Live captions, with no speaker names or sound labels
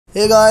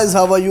Hey guys,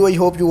 how are you? I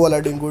hope you all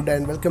are doing good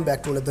and welcome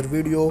back to another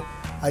video.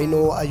 I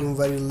know I am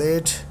very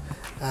late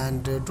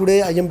and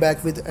today I am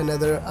back with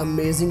another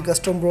amazing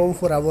custom ROM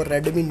for our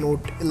Redmi Note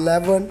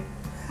 11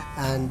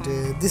 and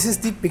this is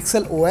the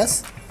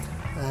PixelOS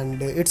and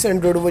its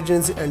Android version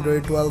is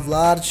Android 12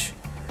 large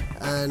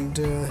and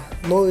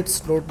no,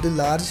 it's not the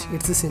large,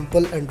 it's a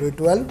simple Android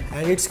 12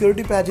 and its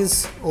security patch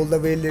is all the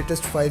way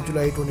latest 5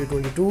 July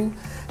 2022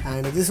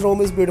 and this ROM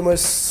is pretty much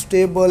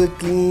stable,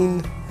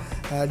 clean,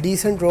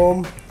 decent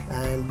ROM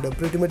and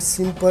pretty much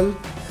simple.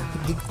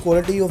 The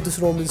quality of this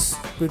ROM is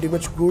pretty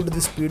much good, the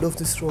speed of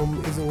this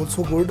ROM is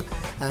also good,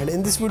 and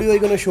in this video I'm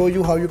gonna show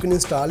you how you can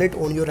install it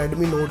on your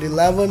Redmi Note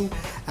 11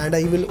 and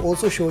I will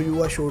also show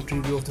you a short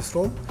review of this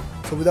ROM.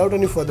 So without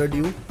any further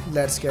ado,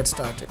 let's get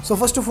started. So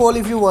first of all,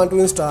 if you want to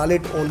install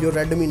it on your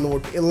Redmi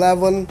Note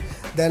 11,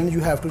 then you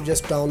have to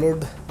just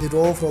download the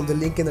ROM from the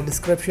link in the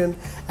description,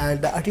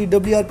 and a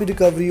TWRP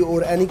recovery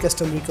or any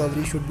custom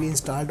recovery should be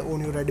installed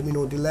on your Redmi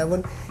Note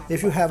 11.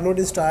 If you have not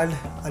installed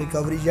a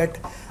recovery yet,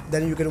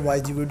 then you can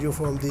watch the video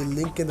from the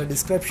link in the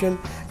description,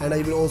 and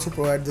I will also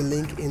provide the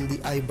link in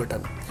the I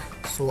button.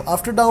 So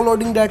after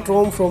downloading that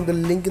ROM from the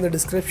link in the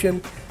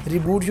description,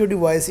 reboot your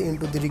device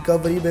into the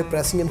recovery by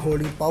pressing and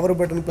holding power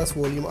button plus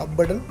volume up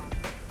button.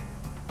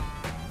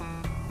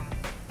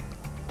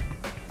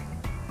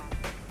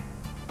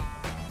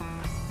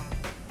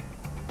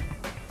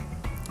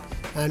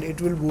 And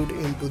it will boot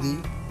into the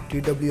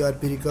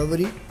TWRP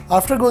recovery.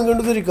 After going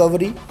into the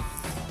recovery,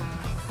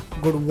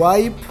 go to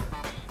wipe,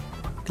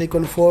 click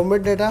on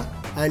format data,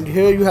 and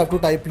here you have to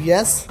type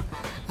yes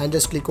and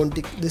just click on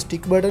this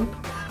tick button.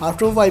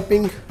 After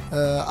wiping,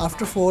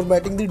 after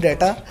formatting the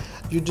data,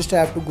 you just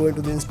have to go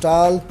into the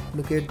install,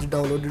 locate the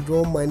downloaded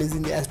ROM. Mine is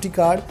in the SD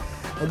card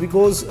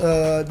because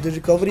the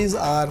recoveries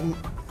are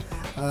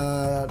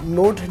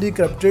not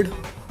decrypted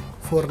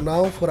for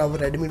now for our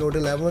Redmi Note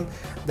 11.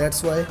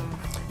 That's why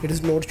it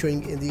is not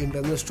showing in the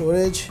internal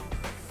storage,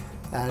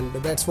 and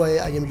that's why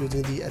I am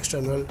using the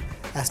external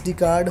SD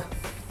card.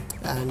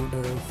 And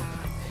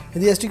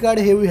in the SD card,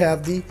 here we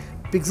have the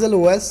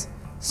PixelOS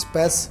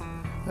spes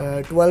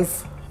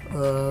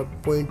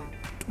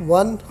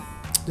 12.1.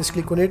 Just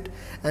click on it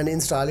and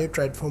install it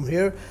right from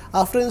here.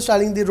 After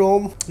installing the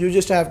ROM, you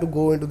just have to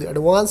go into the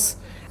advanced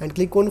and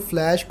click on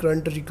flash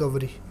current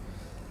recovery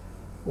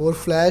or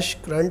flash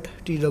current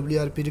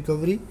TWRP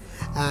recovery,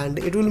 and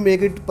it will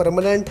make it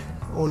permanent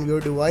on your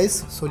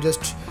device.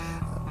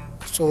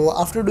 So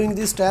after doing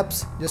these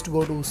steps, just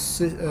go to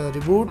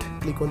reboot,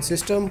 click on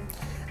system,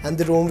 and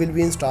the ROM will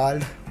be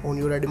installed on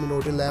your Redmi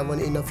Note 11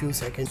 in a few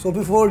seconds. So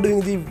before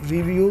doing the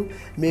review,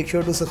 make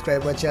sure to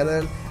subscribe my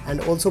channel and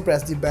also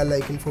press the bell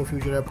icon for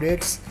future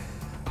updates.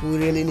 We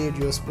really need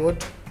your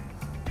support.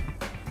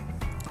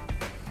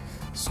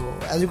 So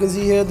as you can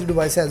see here, the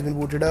device has been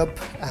booted up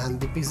and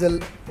the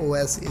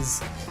PixelOS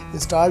is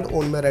installed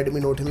on my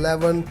Redmi Note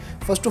 11.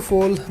 First of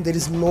all, there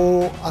is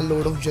no a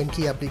load of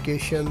junky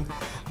application.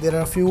 There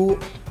are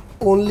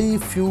only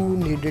few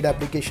needed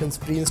applications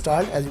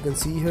pre-installed, as you can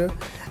see here,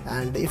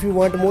 and if you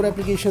want more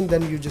application,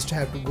 then you just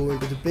have to go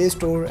into the Play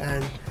Store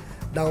and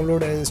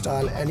download and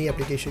install any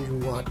application you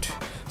want.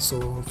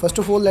 So first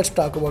of all, let's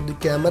talk about the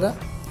camera.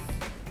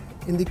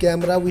 In the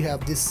camera, we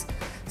have this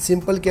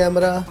simple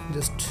camera.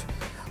 Just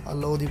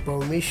allow the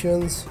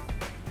permissions,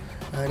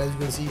 and as you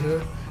can see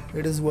here,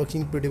 it is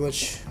working pretty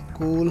much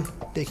cool,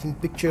 taking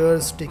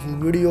pictures, taking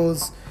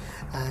videos.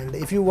 And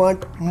if you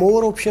want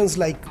more options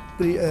like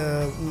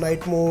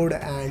night mode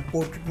and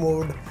portrait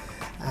mode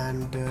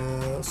and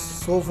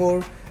so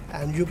forth,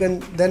 and you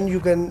can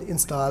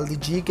install the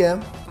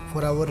Gcam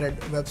for our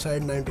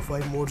website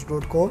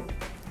 9to5modes.com.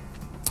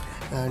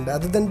 and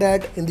other than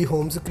that, in the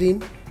home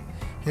screen,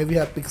 here we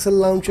have Pixel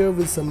Launcher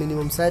with some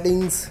minimum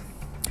settings,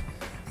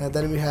 and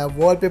then we have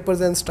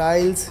wallpapers and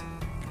styles.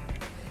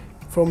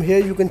 From here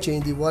you can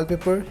change the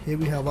wallpaper. Here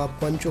we have a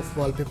bunch of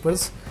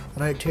wallpapers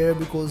right here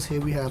because here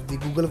we have the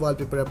Google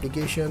wallpaper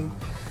application.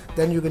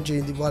 Then you can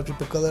change the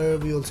wallpaper color.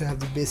 We also have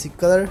the basic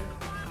color,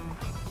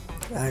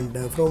 and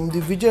from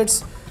the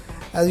widgets,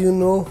 as you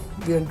know,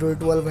 the Android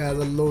 12 has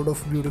a load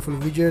of beautiful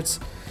widgets.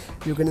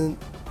 You can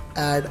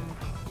add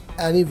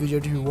any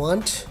widget you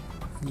want.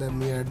 Let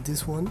me add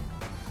this one.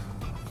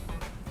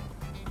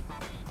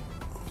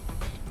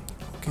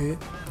 Okay,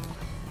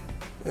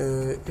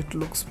 it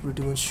looks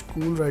pretty much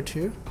cool right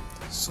here.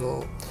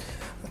 So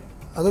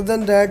other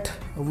than that,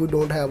 we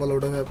don't have a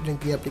lot of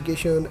junky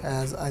application,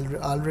 as I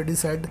already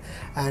said.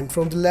 And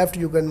from the left,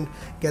 you can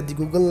get the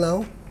Google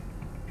Now,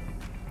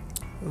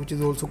 which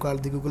is also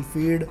called the Google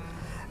Feed,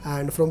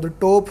 and from the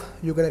top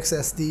you can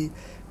access the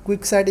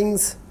quick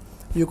settings.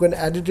 You can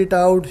edit it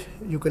out,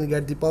 you can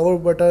get the power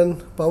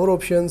button, power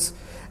options,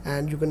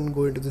 and you can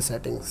go into the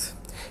settings.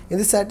 In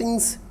the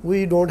settings,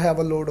 we don't have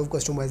a lot of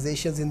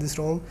customizations in this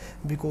ROM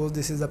because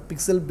this is a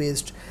pixel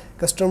based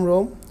custom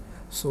ROM.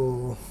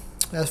 So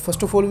as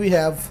first of all, we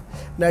have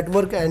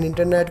network and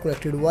internet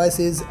connected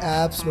devices,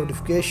 apps,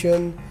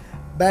 notification,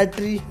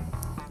 battery,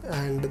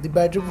 and the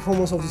battery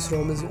performance of this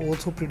ROM is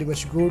also pretty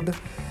much good.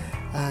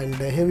 And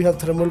here we have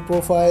thermal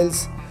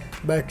profiles,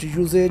 battery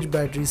usage,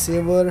 battery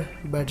saver,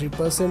 battery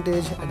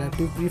percentage,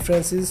 adaptive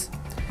preferences.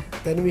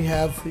 Then we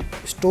have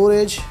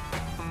storage.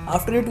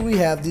 After it we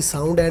have the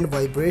sound and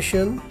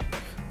vibration.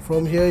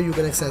 From here you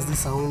can access the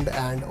sound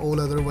and all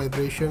other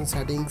vibration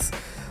settings.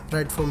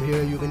 Right from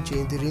here you can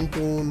change the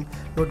ringtone,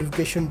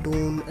 notification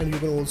tone, and you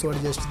can also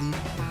adjust the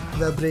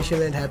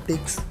vibration and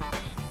haptics.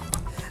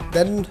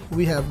 Then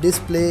we have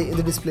display. In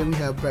the display we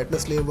have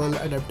brightness level,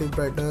 adaptive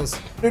brightness.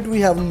 We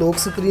have lock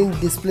screen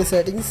display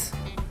settings.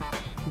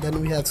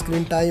 Then we have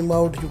screen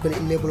timeout. You can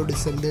enable or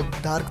disable the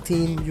dark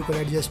theme. You can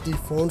adjust the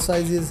font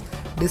sizes,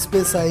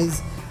 display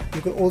size.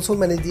 You can also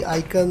manage the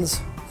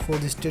icons for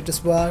the status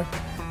bar.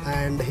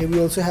 And here we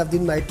also have the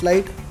night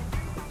light,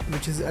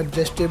 which is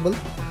adjustable.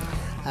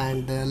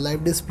 And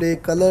live display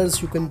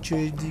colors. You can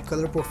change the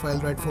color profile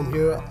right from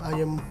here. I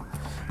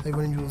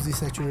want to use the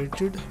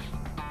saturated.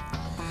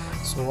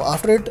 So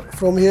after it,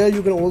 from here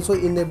you can also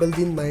enable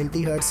the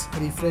 90 Hz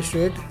refresh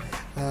rate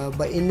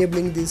by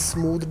enabling this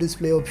smooth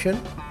display option.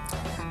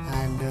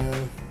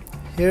 And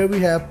here we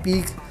have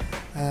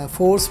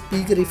force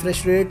peak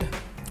refresh rate,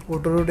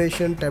 auto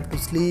rotation, tap to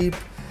sleep,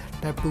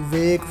 tap to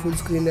wake, full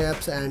screen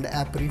apps, and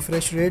app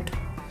refresh rate.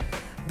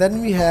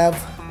 Then we have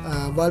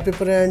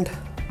wallpaper and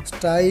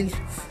style,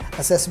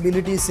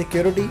 accessibility,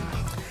 security.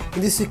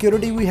 In this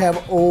security we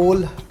have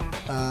all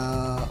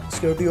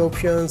security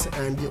options,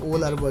 and they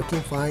all are working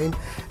fine.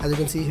 As you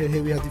can see here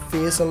we have the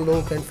face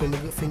unlock and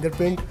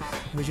fingerprint,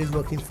 which is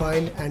working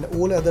fine, and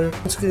all other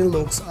screen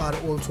locks are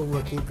also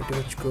working pretty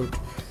much good.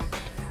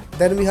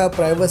 Then we have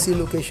privacy,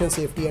 location,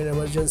 safety and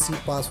emergency,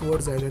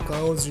 passwords and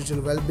accounts,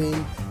 digital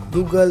well-being,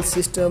 Google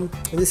system.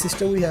 In this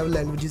system we have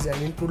languages and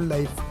input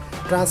like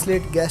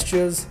translate,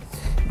 gestures.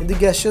 In the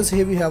gestures,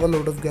 here we have a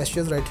lot of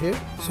gestures right here.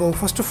 So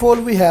first of all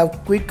we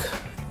have quick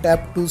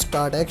tap to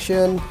start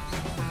action.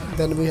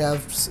 Then we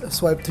have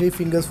swipe 3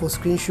 fingers for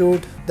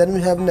screenshot. Then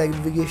we have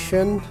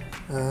navigation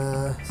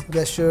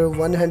gesture,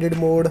 one-handed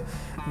mode,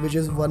 which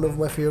is one of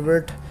my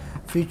favorite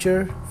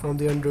feature from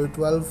the Android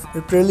 12.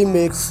 It really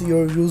makes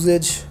your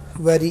usage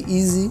very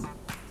easy,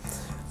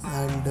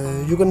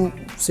 and you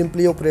can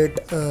simply operate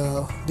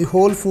the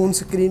whole phone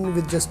screen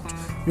with just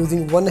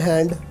using one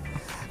hand.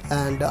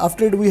 And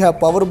after it we have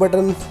power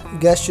button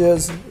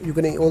gestures. You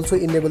can also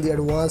enable the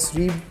advanced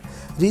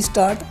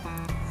restart.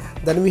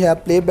 Then we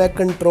have playback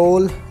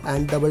control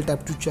and double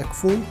tap to check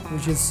phone,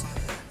 which is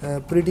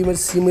pretty much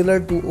similar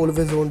to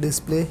always on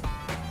display.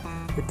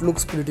 It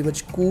looks pretty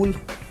much cool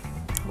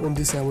on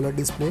this AMOLED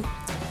display.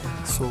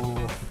 So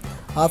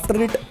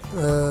after it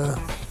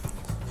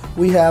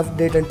we have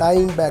date and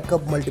time,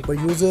 backup, multiple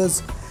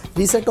users,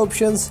 reset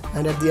options,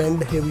 and at the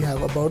end here we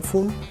have about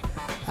phone.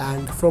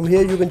 And from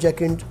here you can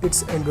check in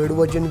its Android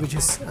version, which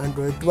is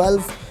Android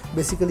 12.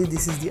 Basically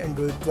this is the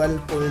Android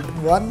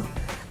 12.1.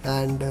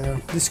 And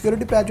the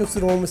security patch of the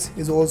ROM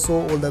is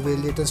also all the way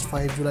latest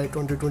 5 July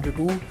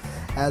 2022,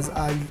 as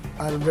I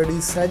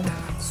already said.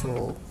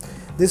 So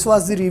this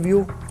was the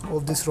review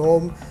of this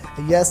ROM.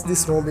 Yes,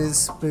 this ROM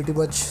is pretty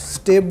much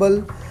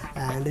stable,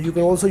 and you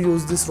can also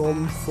use this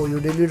ROM for your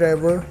daily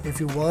driver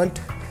if you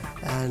want.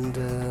 And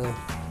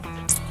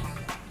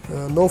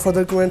no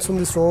further comments on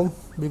this ROM,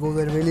 because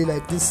I really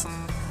like this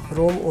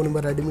ROM on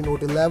my Redmi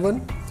Note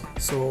 11.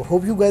 So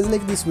hope you guys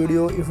like this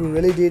video. If you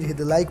really did, hit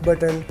the like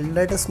button.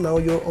 Let us know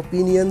your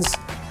opinions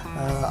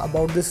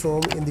about this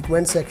ROM in the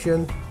comment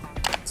section.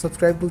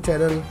 Subscribe to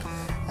channel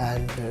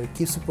and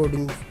keep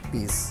supporting.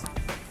 Peace.